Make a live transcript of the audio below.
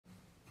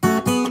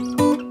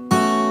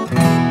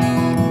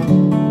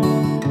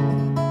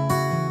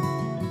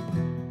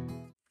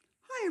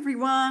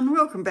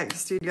Welcome back to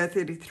Studio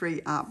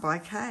 33 Art by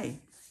Kay.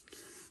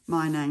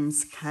 My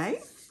name's Kay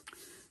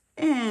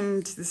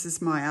and this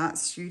is my art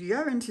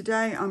studio, and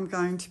today I'm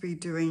going to be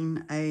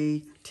doing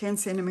a 10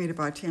 centimetre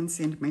by 10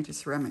 centimetre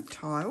ceramic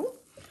tile.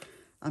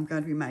 I'm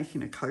going to be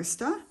making a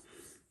coaster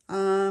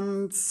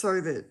so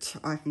that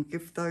I can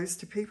give those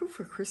to people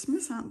for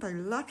Christmas. Aren't they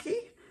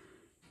lucky?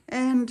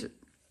 And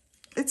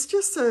it's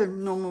just a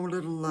normal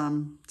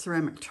little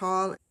ceramic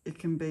tile. It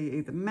can be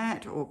either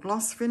matte or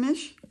gloss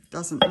finish,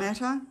 doesn't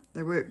matter,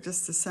 they work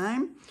just the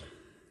same.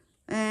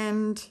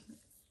 And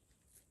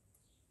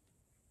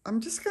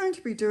I'm just going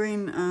to be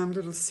doing a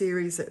little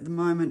series at the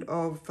moment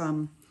of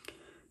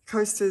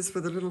coasters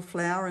with a little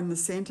flower in the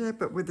centre,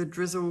 but with a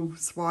drizzle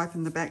swipe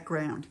in the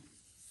background.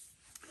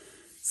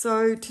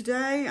 So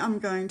today I'm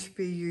going to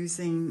be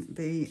using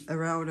the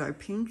Eraldo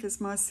pink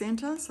as my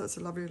centre. So it's a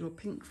lovely little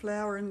pink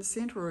flower in the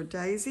centre, or a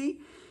daisy.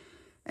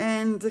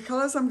 And the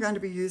colours I'm going to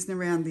be using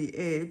around the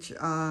edge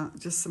are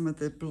just some of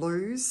the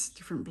blues,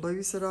 different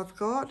blues that I've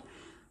got.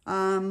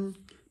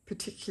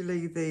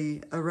 Particularly the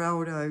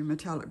Eraldo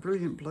Metallic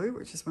Brilliant Blue,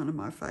 which is one of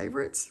my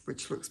favourites,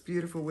 which looks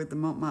beautiful with the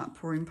Mont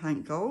pouring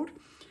paint gold.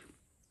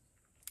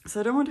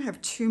 So I don't want to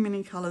have too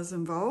many colours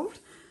involved.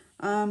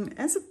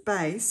 As a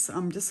base,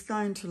 I'm just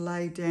going to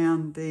lay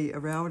down the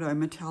Eraldo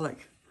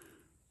Metallic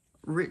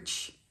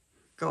Rich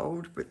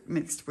Gold, but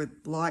mixed with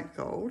light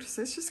gold.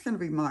 So it's just going to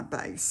be my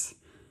base.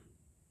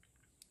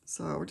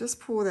 So I'll just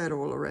pour that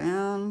all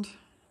around,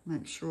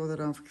 make sure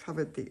that I've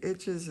covered the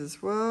edges as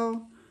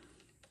well.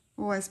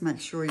 Always make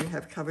sure you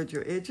have covered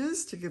your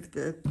edges to give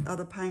the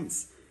other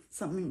paints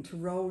something to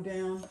roll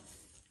down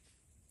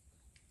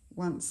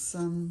once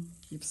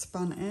you've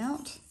spun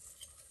out.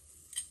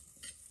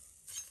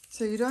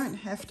 So you don't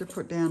have to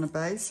put down a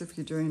base if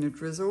you're doing a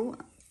drizzle,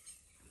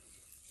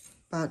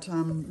 but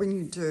when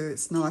you do,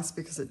 it's nice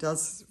because it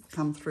does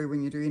come through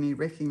when you do any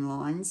wrecking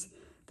lines.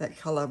 That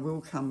colour will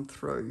come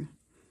through.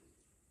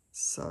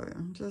 So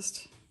I'm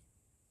just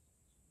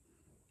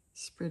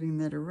spreading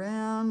that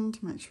around,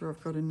 make sure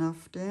I've got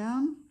enough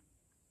down.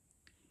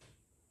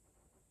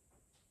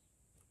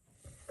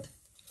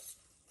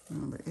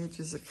 All the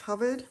edges are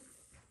covered.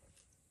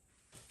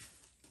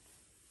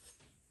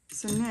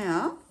 So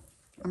now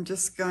I'm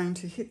just going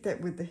to hit that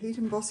with the heat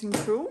embossing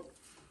tool,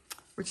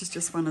 which is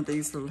just one of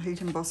these little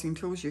heat embossing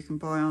tools you can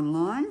buy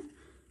online.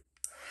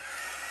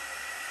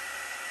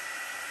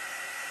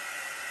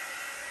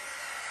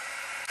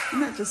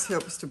 And that just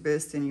helps to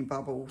burst any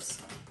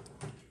bubbles.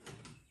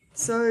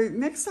 So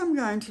next I'm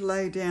going to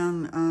lay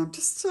down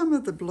just some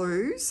of the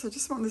blues. I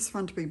just want this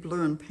one to be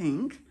blue and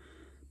pink,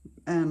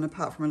 and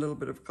apart from a little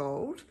bit of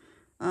gold.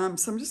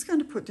 So I'm just going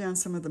to put down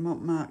some of the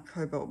Mont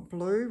Cobalt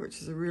Blue,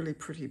 which is a really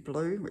pretty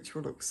blue, which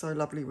will look so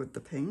lovely with the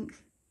pink.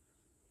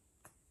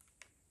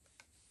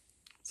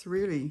 It's a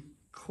really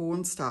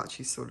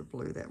cornstarchy sort of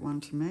blue, that one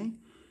to me.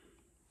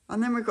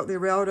 And then we've got the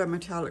Eraldo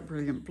Metallic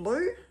Brilliant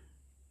Blue.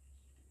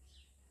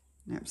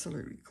 An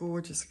absolutely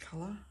gorgeous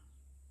colour.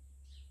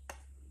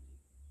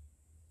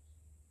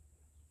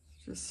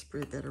 Just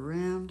spread that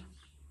around.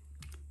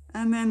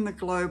 And then the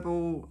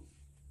Global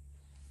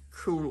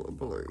Cool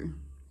Blue.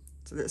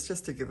 So that's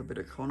just to give a bit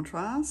of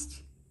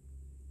contrast.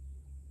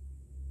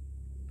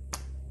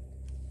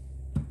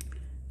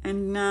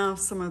 And now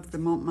some of the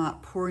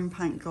Mont pouring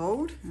paint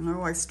gold. And I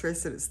always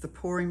stress that it's the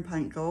pouring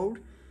paint gold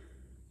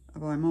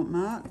by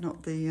Mont,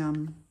 not the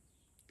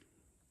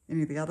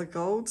any of the other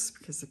golds,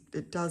 because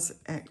it does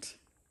act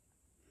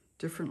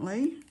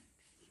differently,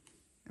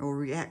 or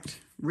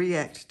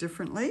react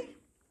differently.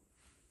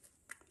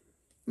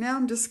 Now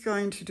I'm just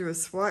going to do a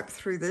swipe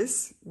through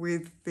this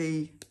with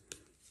the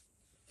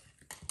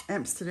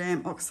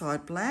Amsterdam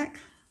Oxide Black.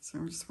 So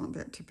I just want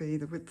that to be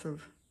the width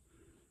of,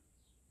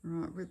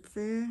 right width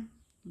there.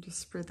 I'll just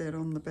spread that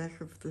on the back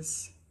of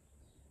this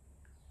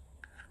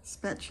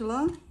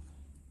spatula.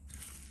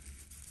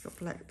 Got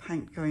black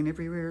paint going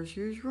everywhere as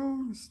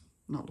usual. It's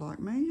not like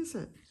me, is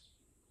it?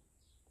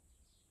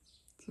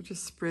 So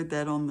just spread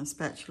that on the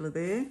spatula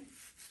there.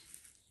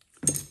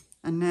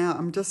 And now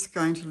I'm just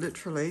going to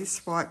literally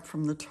swipe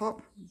from the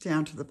top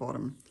down to the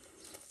bottom.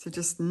 So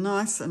just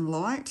nice and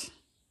light,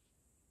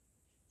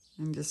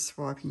 and just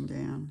swiping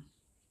down,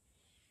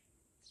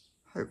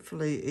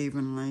 hopefully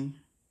evenly.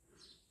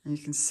 And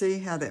you can see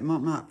how that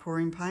Mont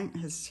pouring paint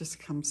has just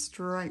come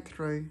straight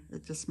through.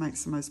 It just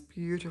makes the most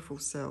beautiful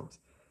cells.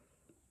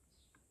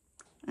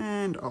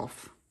 And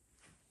off.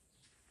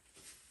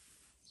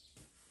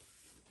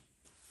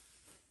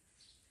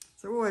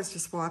 So always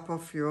just wipe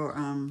off your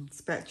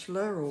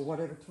spatula or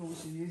whatever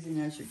tools you're using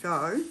as you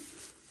go.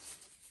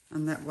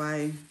 And that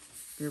way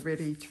they're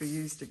ready to be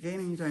used again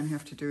and you don't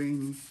have to do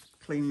any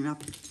cleaning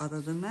up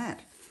other than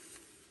that.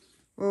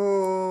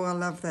 Oh, I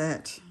love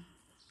that.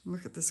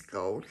 Look at this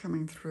gold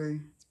coming through.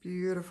 It's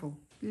beautiful,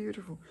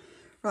 beautiful.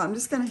 Right, I'm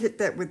just going to hit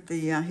that with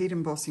the heat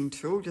embossing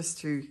tool just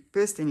to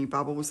burst any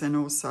bubbles, and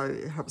also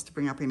it helps to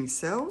bring up any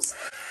cells.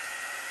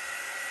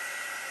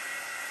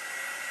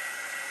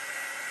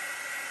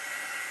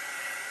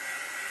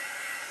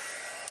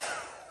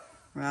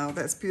 Wow,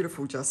 that's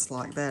beautiful just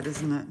like that,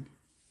 isn't it?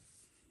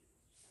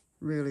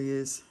 Really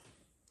is.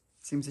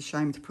 Seems a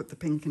shame to put the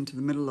pink into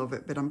the middle of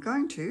it, but I'm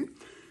going to.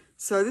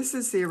 So this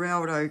is the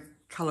Eraldo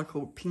colour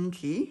called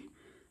Pinky.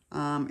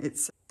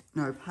 It's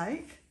an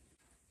opaque.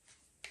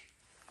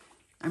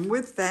 And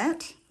with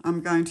that,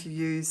 I'm going to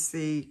use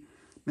the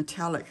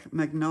metallic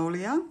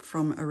Magnolia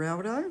from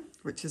Eraldo,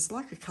 which is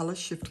like a colour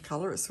shift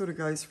colour. It sort of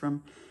goes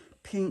from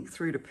pink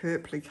through to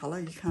purpley colour.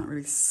 You can't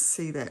really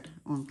see that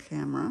on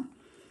camera.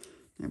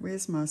 Now,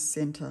 where's my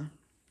centre?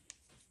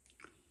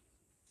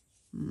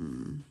 I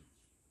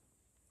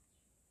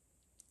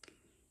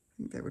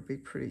think that would be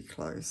pretty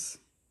close.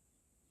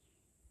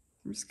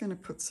 I'm just going to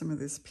put some of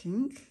this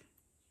pink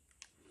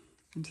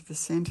into the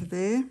centre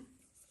there,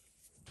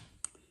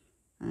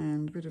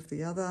 and a bit of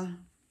the other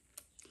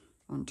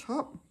on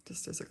top,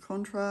 just as a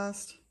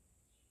contrast.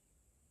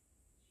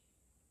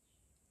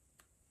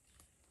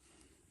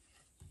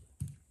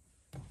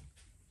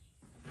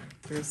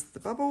 There's the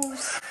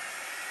bubbles.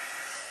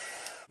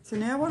 So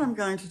now what I'm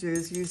going to do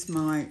is use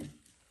my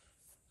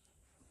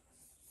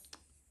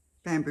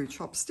bamboo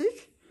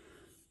chopstick.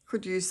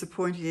 Could use the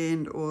pointy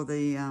end or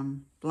the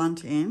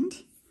blunt end.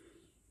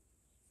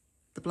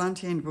 The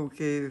blunt end will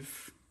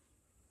give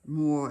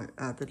more,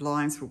 the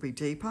lines will be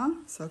deeper,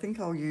 so I think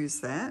I'll use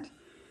that.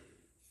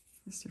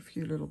 Just a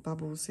few little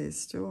bubbles there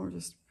still. I'll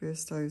just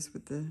burst those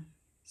with the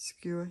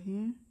skewer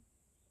here.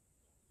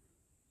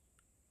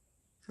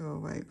 Go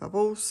away,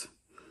 bubbles.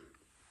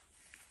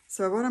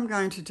 So what I'm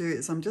going to do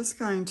is I'm just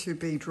going to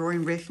be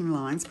drawing wrecking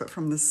lines, but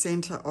from the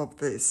centre of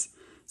this.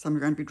 So I'm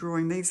going to be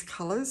drawing these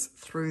colours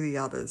through the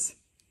others.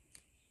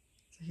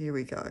 So here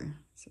we go.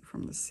 So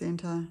from the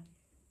centre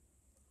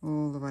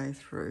all the way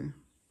through.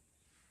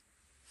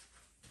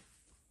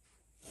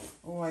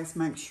 Always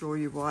make sure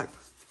you wipe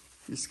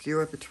your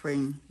skewer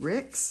between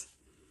wrecks.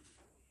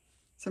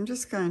 So I'm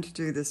just going to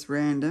do this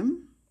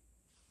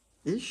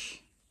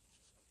random-ish.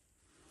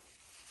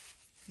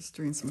 Just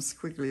doing some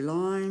squiggly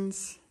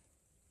lines.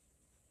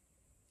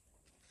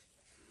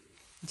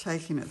 And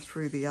taking it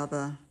through the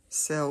other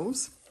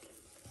cells,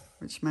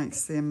 which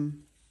makes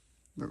them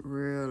look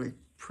really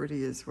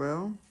pretty as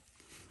well.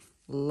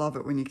 Love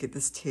it when you get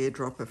this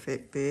teardrop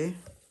effect there.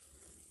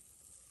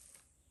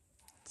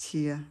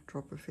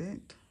 Teardrop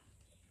effect.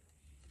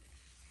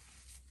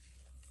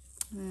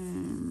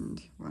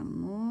 And one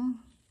more.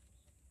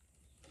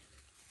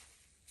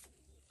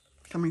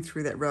 Coming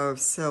through that row of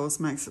cells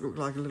makes it look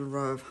like a little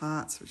row of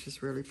hearts, which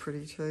is really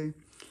pretty too.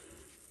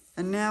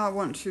 And now I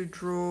want to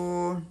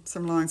draw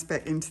some lines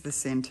back into the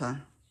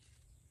centre.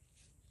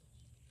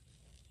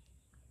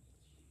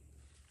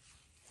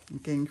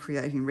 Again,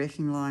 creating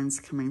wrecking lines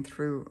coming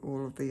through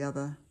all of the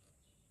other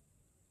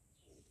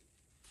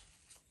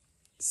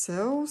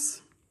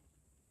cells.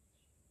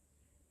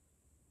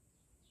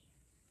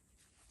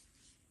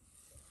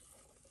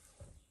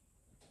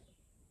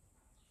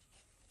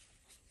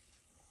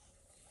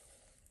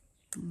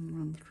 And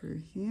one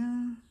through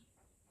here.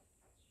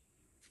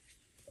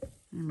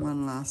 And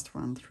one last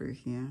one through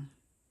here.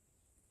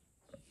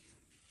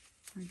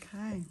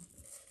 Okay.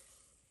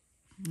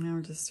 Now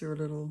I'll just do a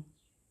little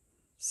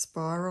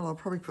spiral. I'll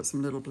probably put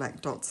some little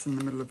black dots in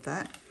the middle of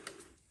that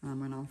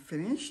when I'm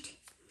finished.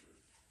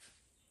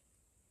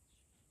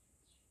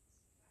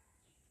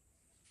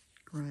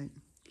 Great.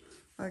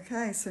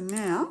 Okay, so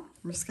now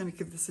I'm just going to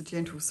give this a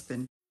gentle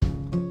spin.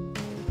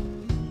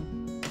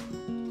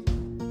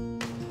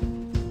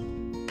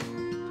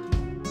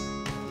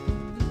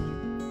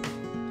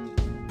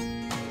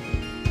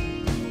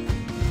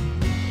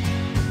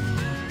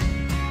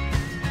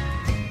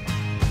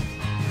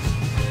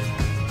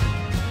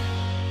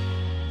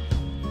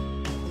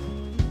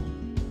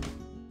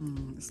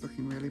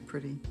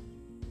 Pretty.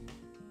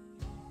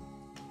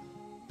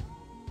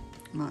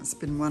 Might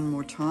spin one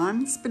more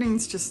time.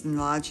 Spinning's just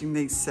enlarging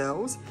these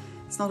cells.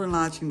 It's not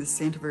enlarging the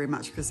centre very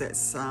much because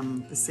that's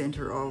the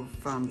centre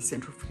of the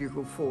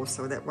centrifugal force,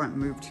 so that won't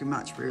move too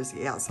much, whereas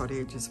the outside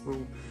edges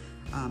will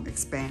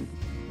expand.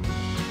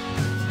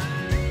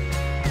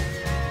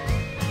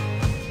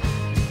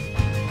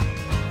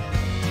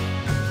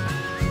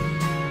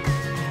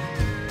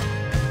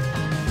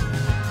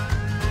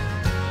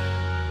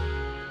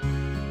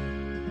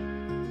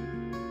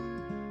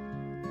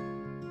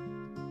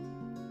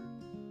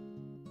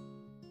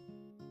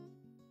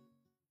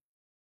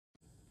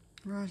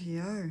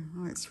 Rightio.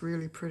 Oh, it's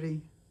really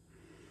pretty.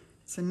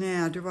 So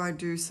now, do I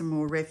do some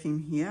more wrecking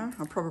here?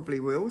 I probably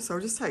will. So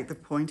I'll just take the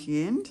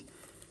pointy end.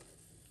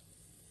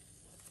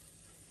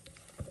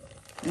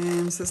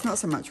 And so it's not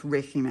so much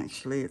wrecking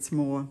actually, it's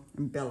more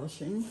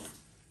embellishing.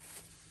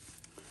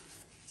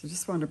 So I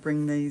just want to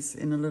bring these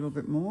in a little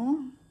bit more.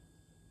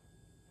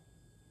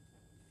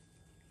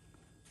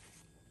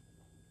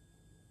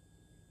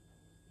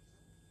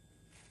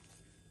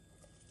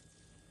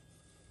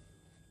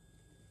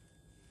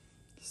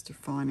 Just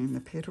defining the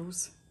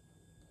petals.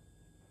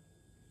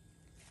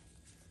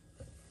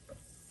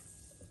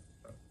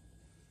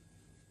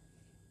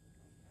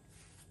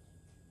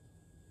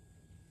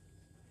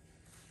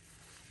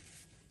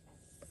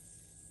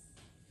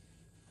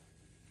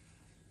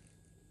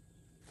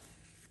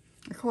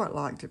 I quite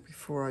liked it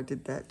before I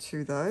did that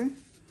too though,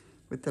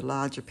 with the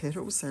larger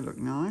petals, they look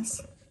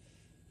nice.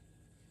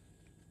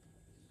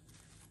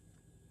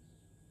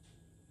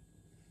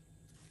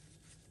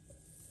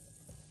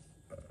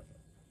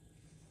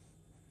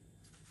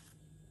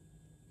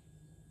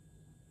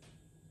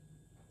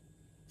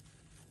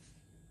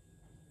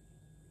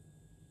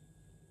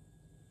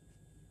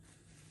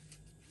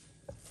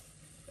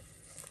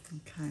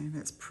 Okay,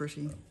 that's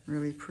pretty,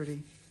 really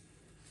pretty.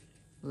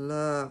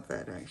 Love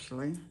that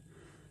actually.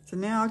 So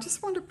now I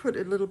just want to put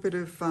a little bit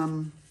of,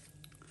 a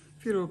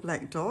few little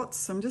black dots.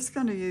 So I'm just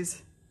going to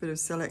use a bit of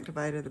cell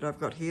activator that I've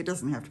got here. It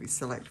doesn't have to be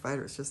cell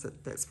activator, it's just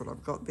that that's what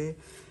I've got there.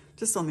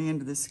 Just on the end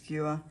of the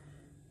skewer.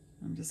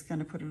 I'm just going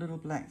to put a little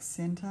black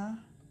center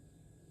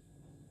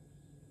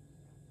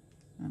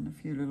and a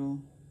few little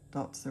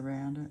dots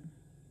around it.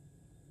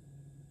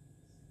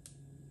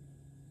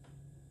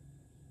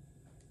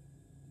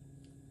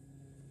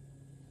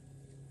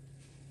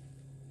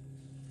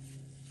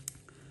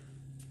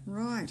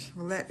 Right,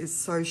 well that is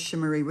so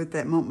shimmery with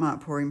that Mont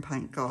pouring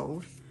paint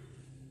gold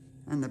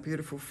and the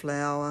beautiful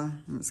flower,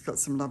 and it's got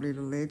some lovely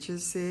little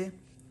edges there.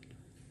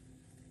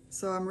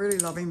 So I'm really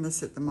loving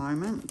this at the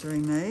moment,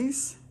 doing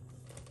these.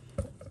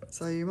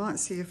 So you might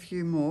see a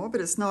few more,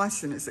 but it's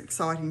nice and it's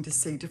exciting to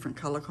see different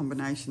colour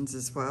combinations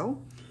as well.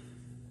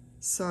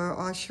 So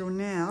I shall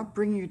now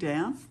bring you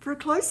down for a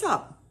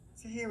close-up.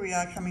 So here we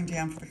are coming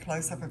down for the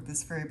close-up of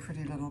this very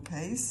pretty little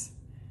piece.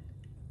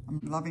 I'm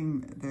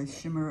loving the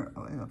shimmer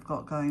I've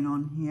got going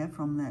on here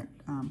from that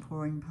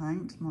pouring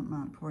paint,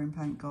 Mont pouring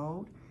paint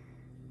gold.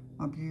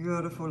 My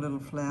beautiful little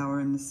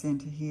flower in the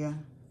centre here.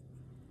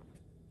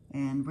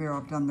 And where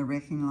I've done the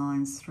wrecking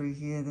lines through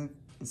here,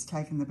 it's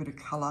taken the bit of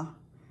colour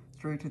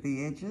through to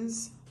the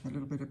edges, a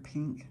little bit of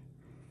pink.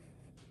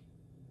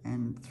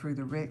 And through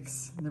the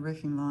wrecks, the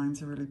wrecking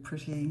lines are really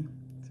pretty.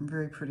 Some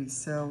very pretty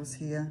cells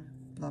here,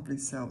 lovely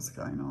cells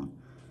going on.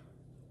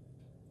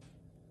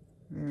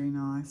 Very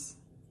nice.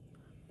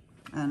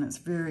 And it's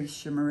very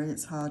shimmery,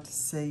 it's hard to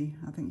see.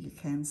 I think you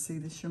can see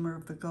the shimmer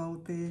of the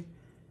gold there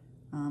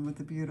with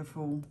the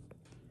beautiful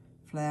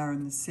flower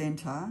in the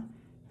centre.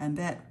 And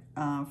that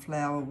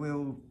flower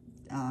will,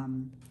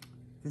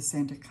 the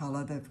centre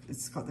colour,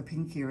 it's got the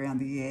pinky around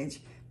the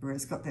edge,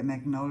 whereas it's got that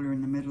magnolia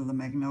in the middle. The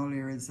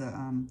magnolia is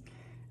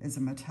a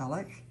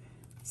metallic,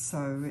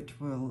 so it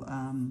will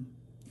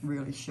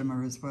really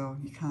shimmer as well.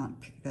 You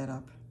can't pick that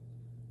up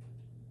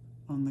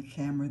on the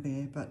camera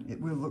there, but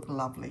it will look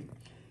lovely.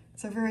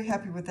 So very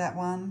happy with that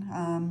one.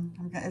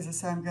 As I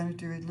say, I'm going to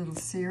do a little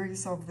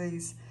series of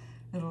these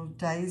little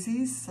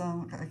daisies,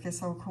 I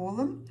guess I'll call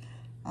them.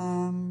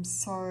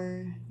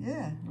 So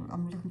yeah,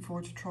 I'm looking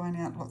forward to trying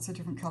out lots of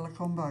different colour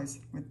combos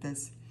with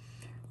this.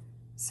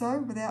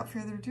 So without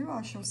further ado,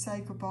 I shall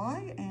say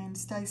goodbye and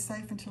stay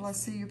safe until I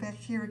see you back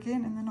here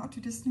again in the not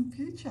too distant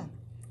future.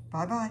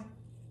 Bye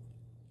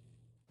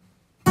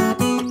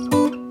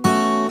bye.